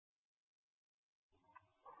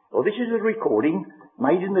Well, this is a recording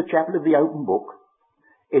made in the chapel of the Open Book,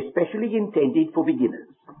 especially intended for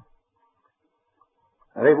beginners.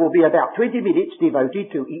 There will be about 20 minutes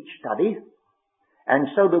devoted to each study, and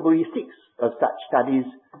so there will be 6 of such studies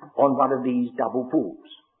on one of these double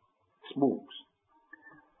spools.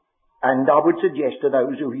 And I would suggest to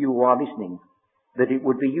those of you who are listening that it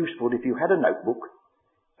would be useful if you had a notebook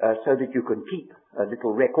so that you can keep a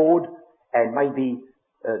little record and maybe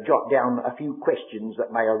jot down a few questions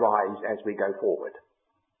that may arise as we go forward.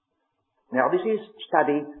 Now, this is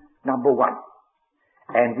study number 1,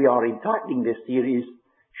 and we are entitling this series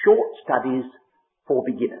Short Studies for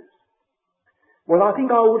Beginners. Well, I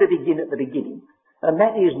think I ought to begin at the beginning, and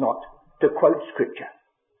that is not to quote Scripture.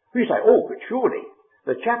 You say, oh, but surely,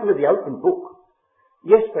 the chapel of the Open Book.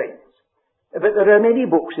 Yes, friends, but there are many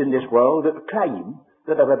books in this world that claim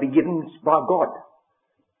that they were given by God,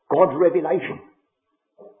 God's revelation,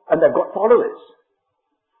 and they've got followers.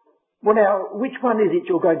 Well, now, which one is it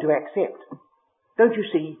you're going to accept? Don't you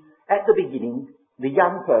see, at the beginning, the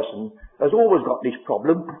young person has always got this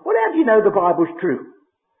problem. Well, how do you know the Bible's true?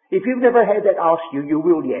 If you've never had that asked you, you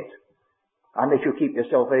will yet, unless you keep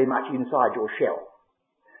yourself very much inside your shell.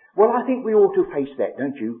 Well, I think we ought to face that,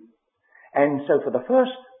 don't you? And so for the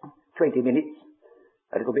first 20 minutes,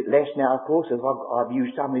 a little bit less now, of course, as I've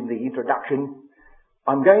used some in the introduction,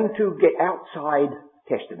 I'm going to get outside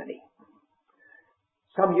testimony.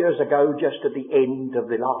 Some years ago, just at the end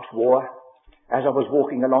of the last war, as I was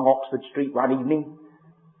walking along Oxford Street one evening,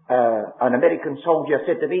 an American soldier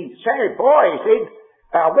said to me, "Say, boy," he said,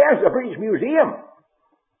 "where's the British Museum?"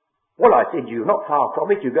 Well, I said, "You're not far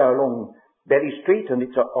from it. You go along Berry Street and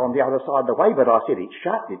it's on the other side of the way," but I said, "It's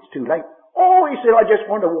shut. It's too late." "Oh," he said, "I just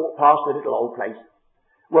want to walk past the little old place."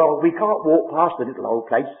 Well, we can't walk past the little old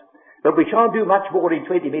place, but we shan't do much more in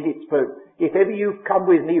 20 minutes, but if ever you come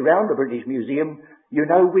with me round the British Museum, you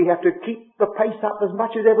know we have to keep the pace up as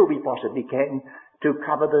much as ever we possibly can to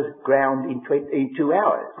cover the ground in 2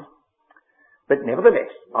 hours. But nevertheless,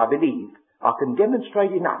 I believe I can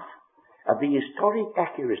demonstrate enough of the historic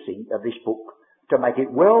accuracy of this book to make it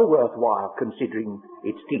well worthwhile considering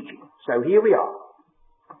its teaching. So here we are.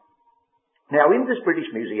 Now, in this British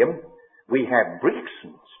Museum, we have bricks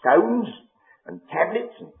and stones and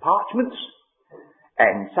tablets and parchments,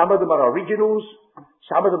 and some of them are originals,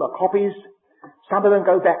 some of them are copies, some of them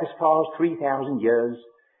go back as far as 3,000 years,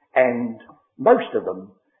 and most of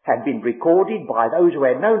them have been recorded by those who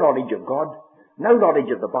had no knowledge of God, no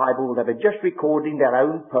knowledge of the Bible. They were just recording their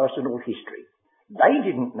own personal history. They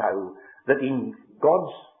didn't know that in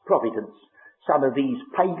God's providence, some of these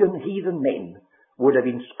pagan, heathen men would have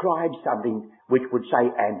inscribed something which would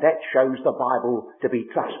say, "And that shows the Bible to be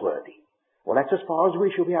trustworthy." Well, that's as far as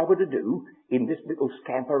we shall be able to do in this little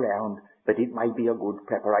scamp around, but it may be a good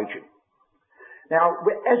preparation. Now,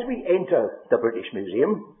 as we enter the British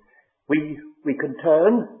Museum, we can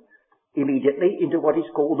turn immediately into what is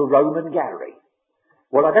called the Roman Gallery.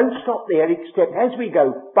 Well, I don't stop there, except as we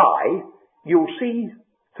go by, you'll see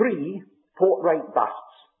 3 portrait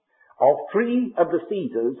busts of 3 of the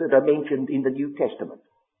Caesars that are mentioned in the New Testament.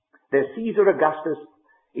 There's Caesar Augustus,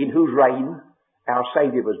 in whose reign our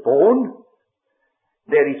Saviour was born.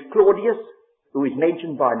 There is Claudius, who is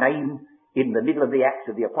mentioned by name in the middle of the Acts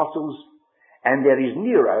of the Apostles. And there is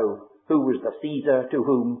Nero, who was the Caesar to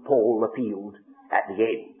whom Paul appealed at the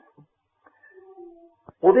end.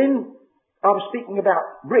 Well, then, I was speaking about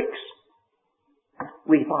bricks.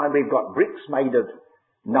 We find we've got bricks made of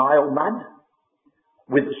Nile mud,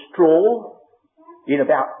 with straw in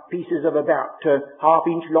pieces of about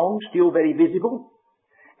half-inch long, still very visible,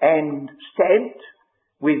 and stamped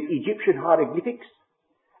with Egyptian hieroglyphics,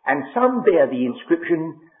 and some bear the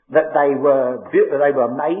inscription that they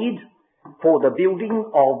were made for the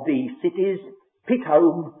building of the cities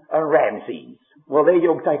Pithom and Ramses. Well, there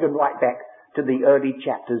you're taken right back to the early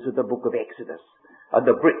chapters of the book of Exodus, and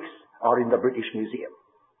the bricks are in the British Museum.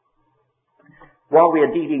 While we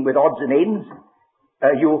are dealing with odds and ends,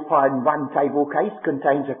 you'll find one table case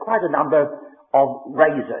contains quite a number of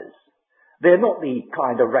razors. They're not the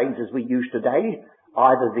kind of razors we use today,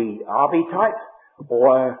 either the army type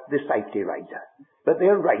or the safety razor, but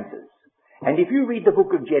they're razors. And if you read the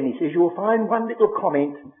book of Genesis, you'll find one little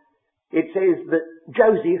comment. It says that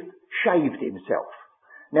Joseph shaved himself.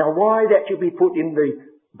 Now, why that should be put in the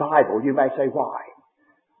Bible, you may say, why?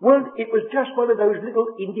 Well, it was just one of those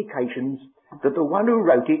little indications that the one who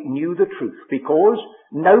wrote it knew the truth, because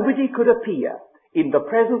nobody could appear in the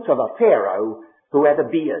presence of a Pharaoh who had a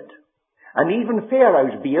beard. And even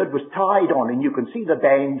Pharaoh's beard was tied on, and you can see the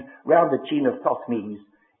band round the chin of Thothmes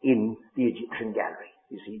in the Egyptian gallery.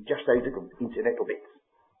 You see, just those little incidental bits.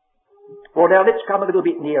 Well, now let's come a little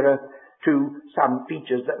bit nearer to some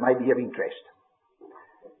features that may be of interest.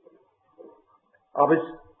 I was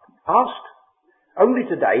asked only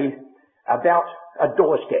today about a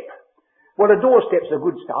doorstep. Well, a doorstep's a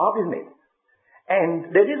good start, isn't it?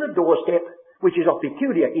 And there is a doorstep which is of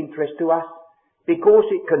peculiar interest to us because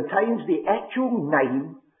it contains the actual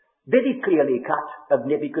name, very clearly cut, of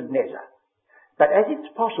Nebuchadnezzar. But as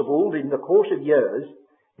it's possible in the course of years,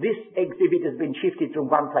 this exhibit has been shifted from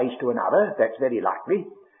one place to another. That's very likely.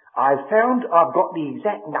 I've found I've got the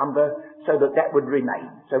exact number so that that would remain.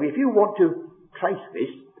 So if you want to trace this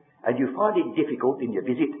and you find it difficult in your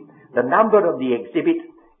visit, the number of the exhibit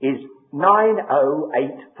is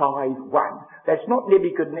 90851. That's not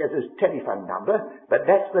Nebuchadnezzar's telephone number, but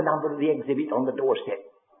that's the number of the exhibit on the doorstep.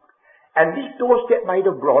 And this doorstep made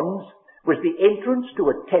of bronze was the entrance to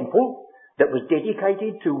a temple that was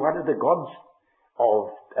dedicated to one of the gods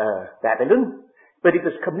of Babylon, but it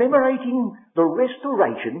was commemorating the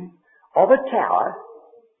restoration of a tower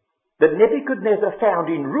that Nebuchadnezzar found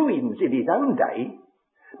in ruins in his own day,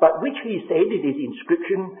 but which he said in his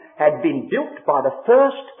inscription had been built by the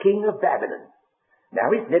first king of Babylon. Now,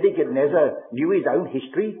 if Nebuchadnezzar knew his own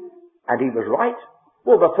history, and he was right,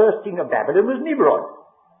 well, the first king of Babylon was Nimrod,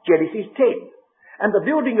 Genesis 10, and the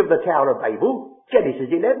building of the Tower of Babel, Genesis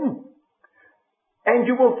 11. And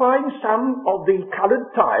you will find some of the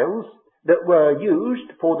coloured tiles that were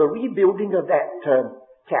used for the rebuilding of that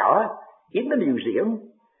tower in the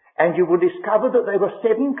museum, and you will discover that there were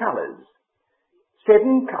 7 colours.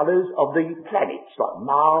 7 colours of the planets, like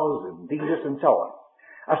Mars and Venus and so on.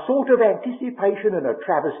 A sort of anticipation and a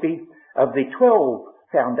travesty of the 12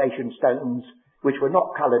 foundation stones, which were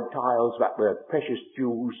not coloured tiles, but were precious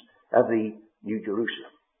jewels of the New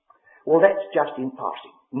Jerusalem. Well, that's just in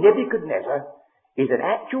passing. Nebuchadnezzar is an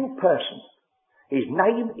actual person. His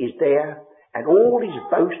name is there, and all his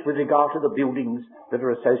boast with regard to the buildings that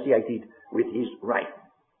are associated with his reign.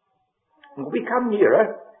 We come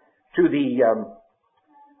nearer to the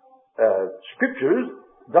scriptures,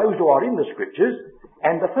 those who are in the scriptures,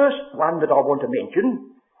 and the first one that I want to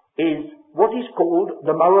mention is what is called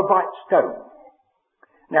the Moabite stone.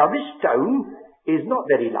 Now, this stone is not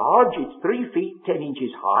very large. It's 3 feet 10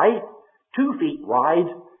 inches high, 2 feet wide,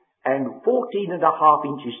 and 14 and a half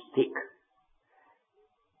inches thick.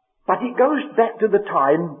 But it goes back to the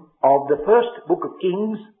time of the first book of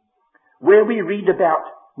Kings, where we read about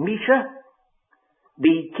Mesha,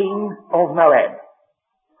 the king of Moab.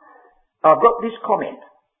 I've got this comment.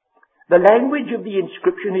 The language of the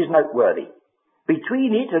inscription is noteworthy.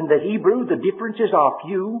 Between it and the Hebrew, the differences are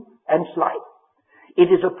few and slight.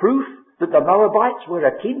 It is a proof that the Moabites were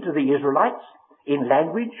akin to the Israelites in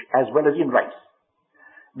language as well as in race.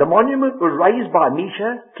 The monument was raised by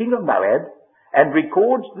Mesha, king of Moab, and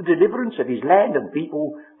records the deliverance of his land and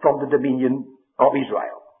people from the dominion of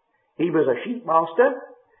Israel. He was a sheep master.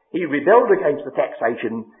 He rebelled against the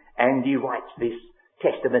taxation, and he writes this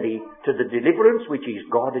testimony to the deliverance which his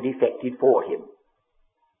God had effected for him.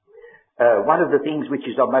 One of the things which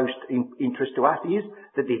is of most interest to us is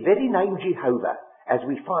that the very name Jehovah, as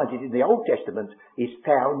we find it in the Old Testament, is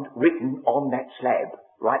found written on that slab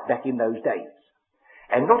right back in those days.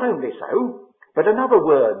 And not only so, but another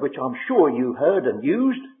word which I'm sure you heard and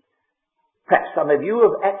used, perhaps some of you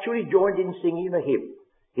have actually joined in singing the hymn,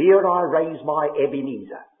 Here I Raise My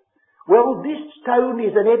Ebenezer. Well, this stone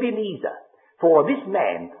is an Ebenezer. For this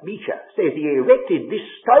man, Mesha, says he erected this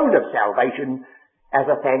stone of salvation as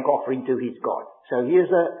a thank offering to his God. So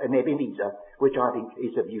here's an Ebenezer, which I think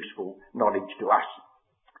is of useful knowledge to us.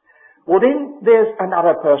 Well, then there's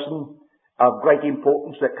another person of great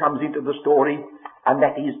importance that comes into the story, and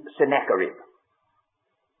that is Sennacherib.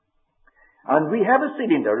 And we have a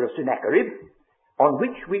cylinder of Sennacherib on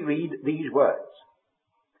which we read these words.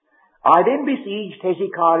 I then besieged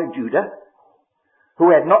Hezekiah of Judah, who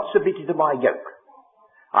had not submitted to my yoke.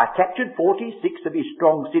 I captured 46 of his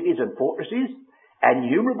strong cities and fortresses, and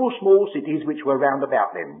innumerable small cities which were round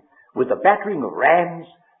about them, with the battering of rams,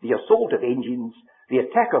 the assault of engines, the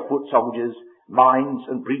attack of foot soldiers, mines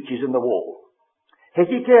and breaches in the wall.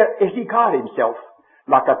 Hezekiah himself,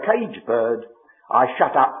 like a caged bird, I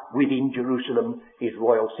shut up within Jerusalem, his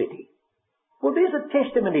royal city. Well, there's a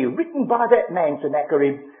testimony written by that man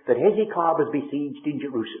Sennacherib that Hezekiah was besieged in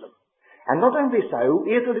Jerusalem. And not only so,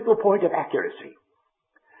 here's a little point of accuracy.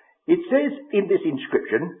 It says in this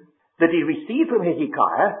inscription that he received from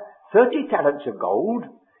Hezekiah 30 talents of gold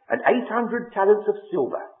and 800 talents of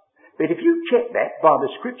silver. But if you check that by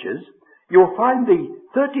the scriptures, you'll find the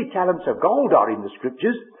 30 talents of gold are in the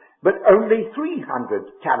scriptures, but only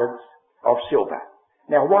 300 talents of silver.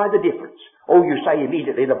 Now, why the difference? Oh, you say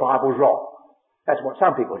immediately the Bible's wrong. That's what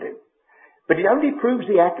some people do. But it only proves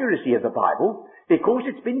the accuracy of the Bible because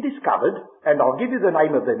it's been discovered, and I'll give you the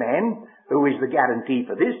name of the man who is the guarantee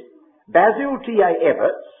for this, Basil T.A.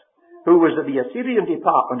 Evarts, who was at the Assyrian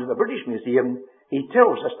department of the British Museum. He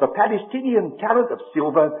tells us the Palestinian talent of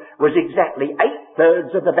silver was exactly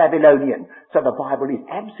 8/3 of the Babylonian. So the Bible is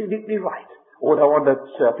absolutely right, although on the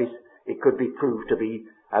surface it could be proved to be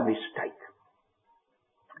a mistake.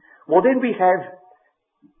 Well, then we have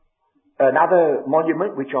another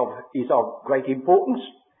monument which is of great importance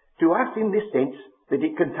to us in this sense that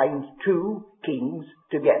it contains two kings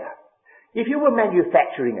together. If you were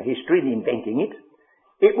manufacturing a history and inventing it,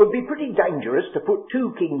 it would be pretty dangerous to put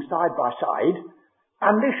two kings side by side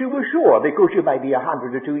unless you were sure, because you may be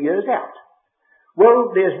 100 or 2 years out.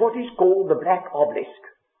 Well, there's what is called the Black Obelisk.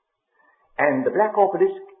 And the Black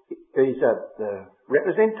Obelisk is the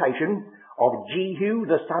representation of Jehu,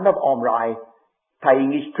 the son of Omri,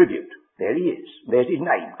 paying his tribute. There he is. There's his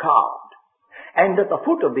name carved. And at the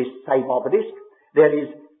foot of this same obelisk, there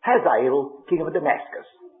is Hazael, king of Damascus.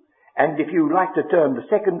 And if you like to turn to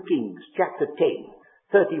 2 Kings, chapter 10,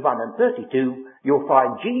 31 and 32, you'll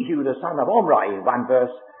find Jehu, the son of Omri, in one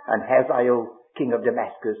verse, and Hazael, king of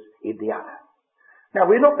Damascus, in the other. Now,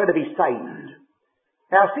 we're not going to be saved.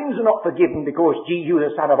 Our sins are not forgiven because Jehu,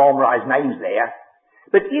 the son of Omri's name's there.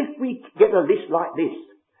 But if we get a list like this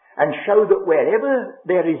and show that wherever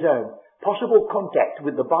there is a possible contact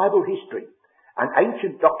with the Bible history and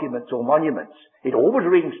ancient documents or monuments, it always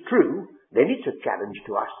rings true, then it's a challenge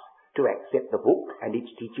to us to accept the book and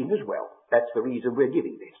its teaching as well. That's the reason we're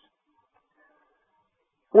giving this.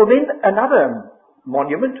 Well, then another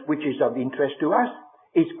monument which is of interest to us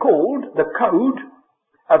is called the Code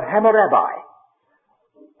of Hammurabi,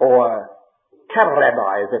 or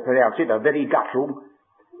Kararabi as they pronounce it, a very guttural.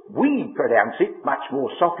 We pronounce it much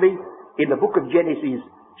more softly in the book of Genesis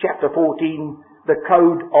chapter 14, the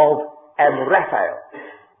Code of Amraphel.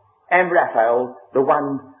 Amraphel, the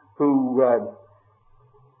one who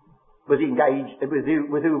was engaged,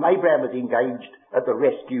 with whom Abraham was engaged at the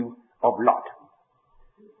rescue of Lot.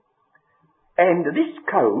 And this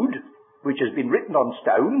code, which has been written on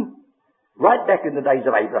stone, right back in the days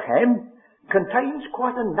of Abraham, contains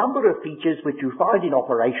quite a number of features which you find in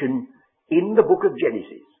operation in the book of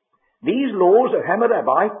Genesis. These laws of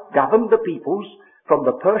Hammurabi governed the peoples from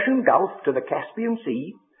the Persian Gulf to the Caspian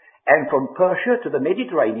Sea, and from Persia to the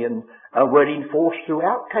Mediterranean, were enforced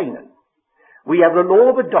throughout Canaan. We have the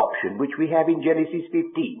law of adoption, which we have in Genesis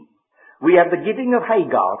 15. We have the giving of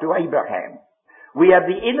Hagar to Abraham. We have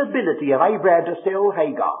the inability of Abraham to sell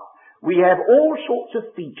Hagar. We have all sorts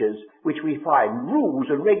of features which we find, rules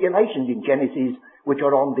and regulations in Genesis, which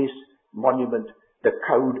are on this monument, the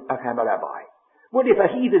Code of Hammurabi. Well, if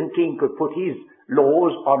a heathen king could put his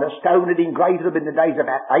laws on a stone and engrave them in the days of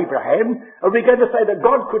Abraham, are we going to say that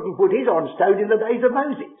God couldn't put his on stone in the days of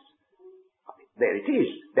Moses? There it is,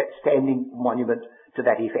 that standing monument to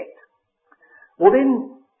that effect. Well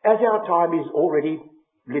then, as our time is already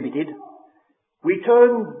limited, we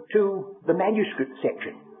turn to the manuscript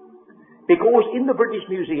section. Because in the British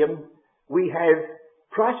Museum, we have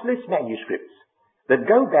priceless manuscripts that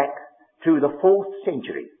go back to the 4th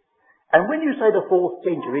century. And when you say the 4th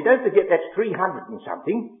century, don't forget that's 300 and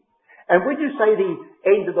something. And when you say the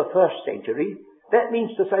end of the 1st century, that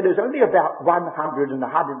means to say there's only about 100 and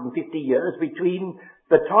 150 years between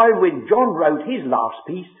the time when John wrote his last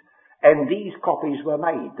piece and these copies were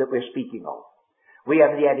made that we're speaking of. We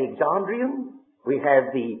have the Alexandrian, we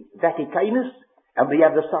have the Vaticanus, and we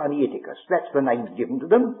have the Sinaiticus. That's the names given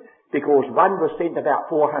to them, because one was sent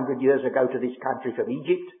about 400 years ago to this country from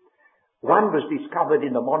Egypt. One was discovered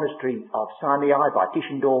in the monastery of Sinai by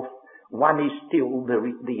Tischendorf. One is still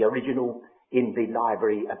the original in the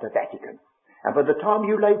library of the Vatican. And by the time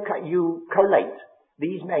you collate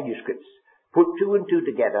these manuscripts, put 2 and 2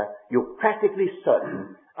 together, you're practically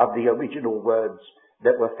certain of the original words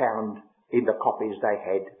that were found in the copies they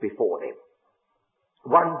had before them.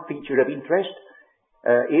 One feature of interest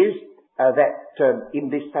is that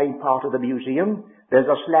in this same part of the museum, there's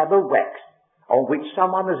a slab of wax on which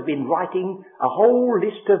someone has been writing a whole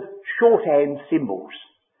list of shorthand symbols.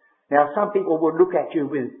 Now, some people will look at you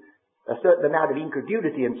with a certain amount of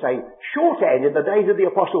incredulity and say, shorthand in the days of the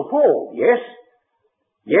Apostle Paul. Yes,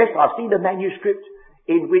 I've seen a manuscript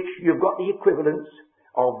in which you've got the equivalents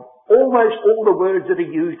of almost all the words that are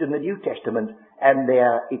used in the New Testament and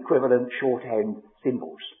their equivalent shorthand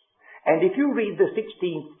symbols. And if you read the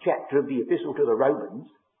 16th chapter of the Epistle to the Romans,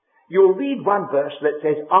 you'll read one verse that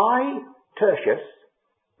says, I, Tertius,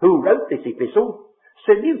 who wrote this epistle,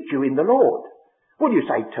 salute you in the Lord. Well, you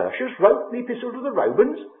say Tertius wrote the Epistle to the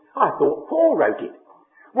Romans? I thought Paul wrote it.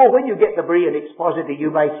 Well, when you get the Berean Expositor, you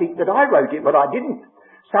may think that I wrote it, but I didn't.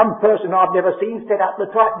 Some person I've never seen set up the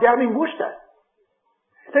type down in Worcester.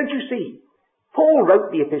 Don't you see? Paul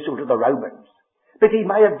wrote the epistle to the Romans, but he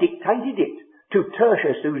may have dictated it to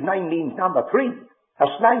Tertius, whose name means number 3, a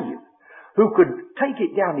slave, who could take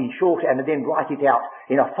it down in shorthand and then write it out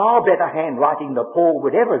in a far better handwriting than Paul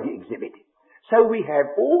would ever exhibit. So we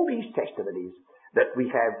have all these testimonies that we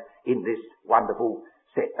have in this wonderful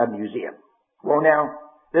museum. Well, now,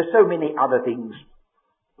 there's so many other things.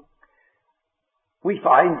 We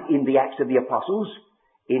find in the Acts of the Apostles,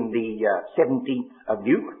 in the 17th of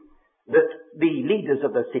Luke, that the leaders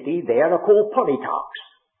of the city there are called politarchs.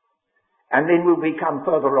 And then when we come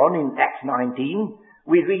further on in Acts 19,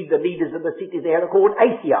 we read the leaders of the city there are called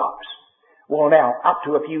athearchs. Well, now, up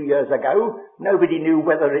to a few years ago, nobody knew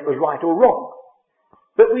whether it was right or wrong.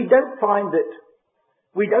 But we don't find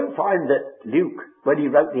that Luke, when he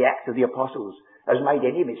wrote the Acts of the Apostles, has made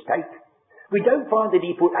any mistake. We don't find that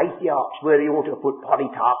he put athearchs where he ought to put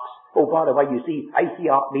politarchs. Oh, by the way, you see,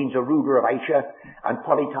 athearch means a ruler of Asia, and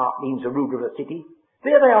politarch means a ruler of a city.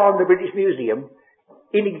 There they are in the British Museum,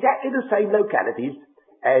 in exactly the same localities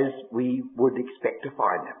as we would expect to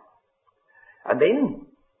find them. And then,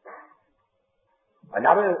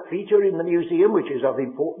 another feature in the museum which is of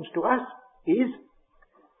importance to us is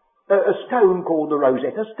a stone called the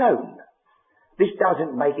Rosetta Stone. This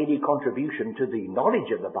doesn't make any contribution to the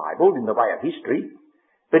knowledge of the Bible in the way of history,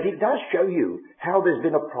 but it does show you how there's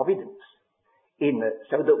been a providence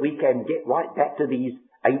so that we can get right back to these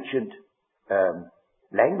ancient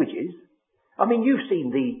languages. I mean, you've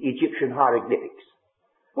seen the Egyptian hieroglyphics.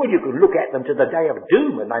 Well, you can look at them to the day of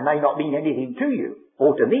doom and they may not mean anything to you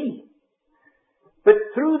or to me. But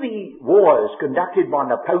through the wars conducted by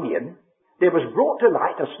Napoleon, there was brought to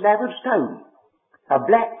light a slab of stone, a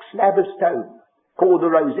black slab of stone, called the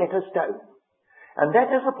Rosetta Stone. And that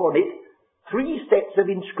has upon it 3 sets of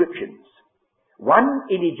inscriptions. One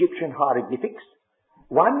in Egyptian hieroglyphics,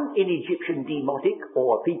 one in Egyptian demotic,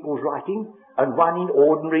 or people's writing, and one in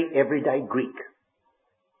ordinary everyday Greek.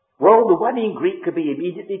 Well, the one in Greek could be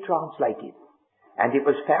immediately translated, and it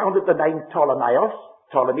was found that the name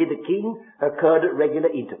Ptolemy the king, occurred at regular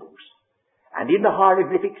intervals. And in the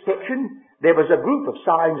hieroglyphic section, there was a group of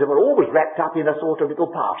signs that were always wrapped up in a sort of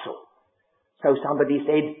little parcel. So somebody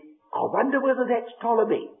said, I wonder whether that's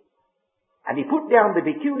Ptolemy. And he put down the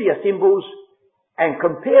peculiar symbols and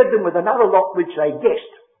compared them with another lot which they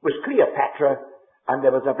guessed was Cleopatra, and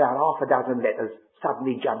there was about half a dozen letters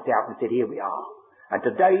suddenly jumped out and said, here we are. And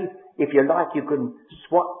today, if you like, you can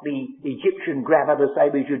swap the Egyptian grammar the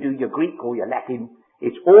same as you do your Greek or your Latin.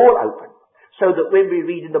 It's all open. So that when we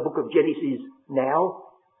read in the book of Genesis now,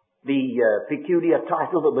 the peculiar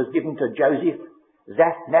title that was given to Joseph,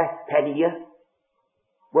 Zaphnath-Paneah,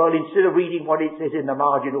 well, instead of reading what it says in the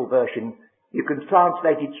marginal version, you can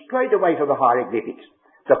translate it straight away from the hieroglyphics.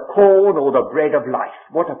 The corn or the bread of life.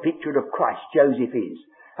 What a picture of Christ Joseph is.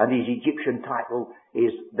 And his Egyptian title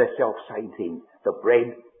is the self-same thing, the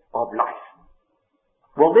bread of life.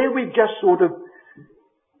 Well, there we've just sort of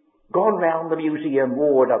gone round the museum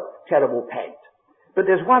wall at a terrible pant. But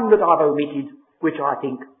there's one that I've omitted, which I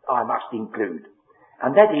think I must include.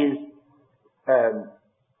 And that is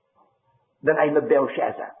the name of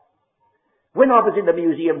Belshazzar. When I was in the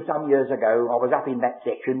museum some years ago, I was up in that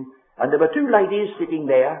section, and there were 2 ladies sitting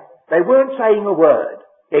there. They weren't saying a word,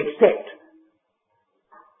 except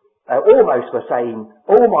almost were saying,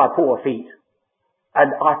 oh my poor feet,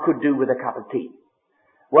 and I could do with a cup of tea.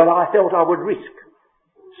 Well, I felt I would risk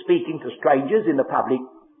speaking to strangers in the public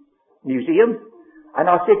museum, and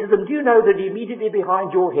I said to them, do you know that immediately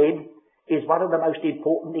behind your head is one of the most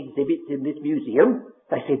important exhibits in this museum?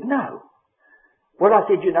 They said, no. Well, I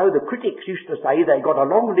said, you know, the critics used to say they got a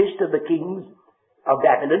long list of the kings of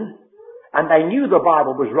Babylon, and they knew the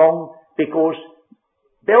Bible was wrong because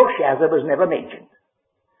Belshazzar was never mentioned.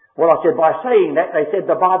 Well, I said, by saying that, they said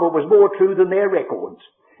the Bible was more true than their records,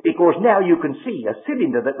 because now you can see a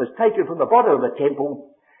cylinder that was taken from the bottom of the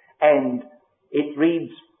temple, and it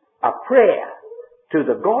reads, a prayer to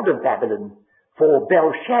the God of Babylon for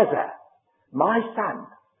Belshazzar, my son,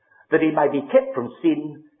 that he may be kept from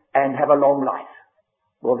sin and have a long life.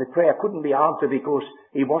 Well, the prayer couldn't be answered because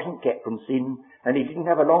he wasn't kept from sin and he didn't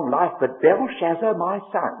have a long life, but Belshazzar, my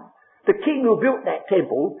son. The king who built that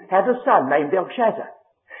temple had a son named Belshazzar.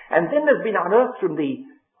 And then there's been unearthed from the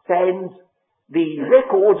sands the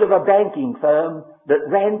records of a banking firm that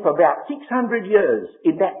ran for about 600 years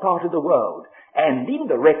in that part of the world. And in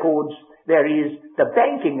the records there is the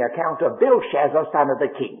banking account of Belshazzar, son of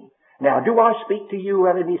the king. Now, do I speak to you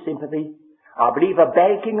with any sympathy? I believe a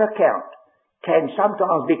banking account can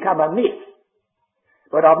sometimes become a myth.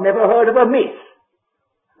 but I've never heard of a Miss,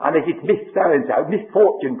 unless it's Miss so-and-so, Miss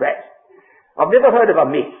Fortune perhaps. I've never heard of a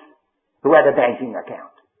Miss who had a banking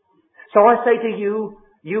account. So I say to you,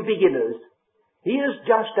 you beginners, here's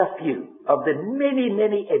just a few of the many,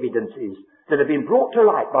 many evidences that have been brought to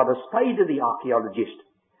light by the spade of the archaeologist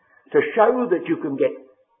to show that you can get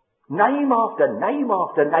name after name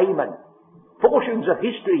after name and portions of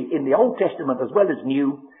history in the Old Testament as well as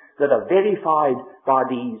New that are verified by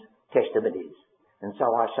these testimonies. And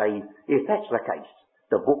so I say, if that's the case,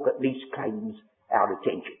 the book at least claims our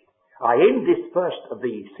attention. I end this first of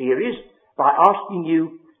the series by asking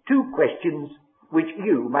you two questions which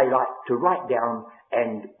you may like to write down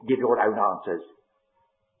and give your own answers.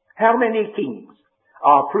 How many kings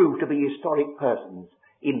are proved to be historic persons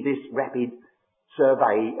in this rapid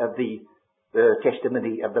survey of the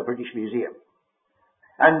testimony of the British Museum?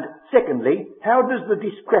 And secondly, how does the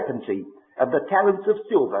discrepancy of the talents of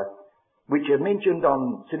silver, which are mentioned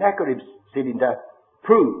on Sennacherib's cylinder,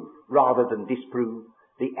 prove rather than disprove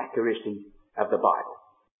the accuracy of the Bible?